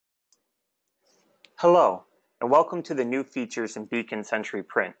Hello, and welcome to the new features in Beacon Century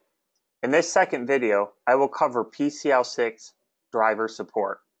Print. In this second video, I will cover PCL6 driver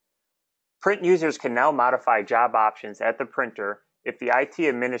support. Print users can now modify job options at the printer if the IT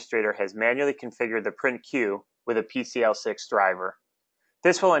administrator has manually configured the print queue with a PCL6 driver.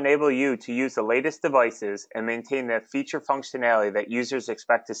 This will enable you to use the latest devices and maintain the feature functionality that users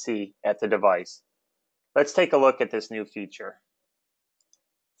expect to see at the device. Let's take a look at this new feature.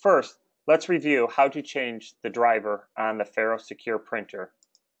 First, let's review how to change the driver on the Pharos Secure printer.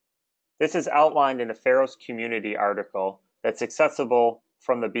 This is outlined in a Pharos community article that's accessible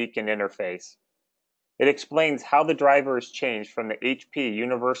from the Beacon interface. It explains how the driver is changed from the HP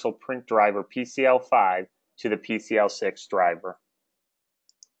Universal Print Driver PCL5 to the PCL6 driver.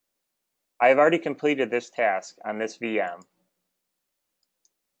 I have already completed this task on this VM.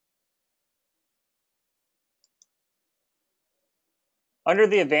 Under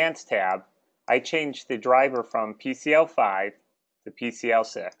the Advanced tab, I changed the driver from PCL5 to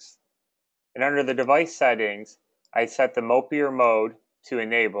PCL6. And under the device settings, I set the Mopier mode to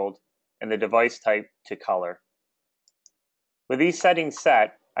enabled and the device type to color. With these settings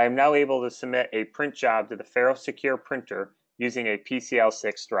set, I am now able to submit a print job to the Pharos Secure printer using a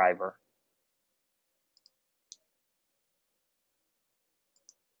PCL6 driver.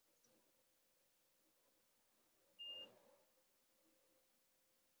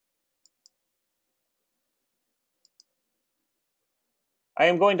 I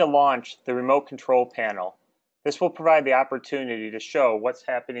am going to launch the remote control panel. This will provide the opportunity to show what's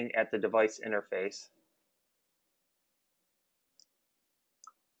happening at the device interface.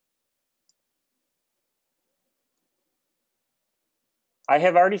 I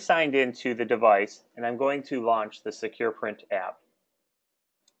have already signed in to the device, and I'm going to launch the Secure Print app.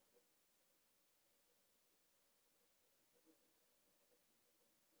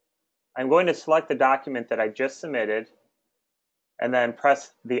 I'm going to select the document that I just submitted and then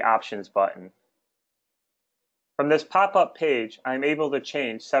press the Options button. From this pop-up page, I'm able to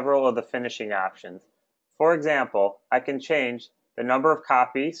change several of the finishing options. For example, I can change the number of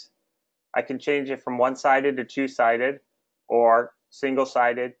copies, I can change it from one-sided to two-sided, or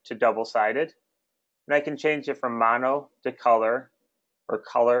single-sided to double-sided, and I can change it from mono to color, or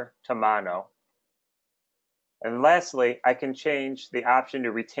color to mono. And lastly, I can change the option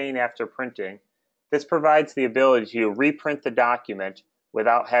to retain after printing. This provides the ability to reprint the document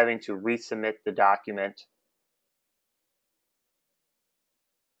without having to resubmit the document.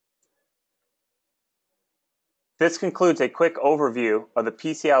 This concludes a quick overview of the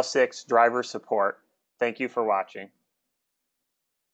PCL6 driver support. Thank you for watching.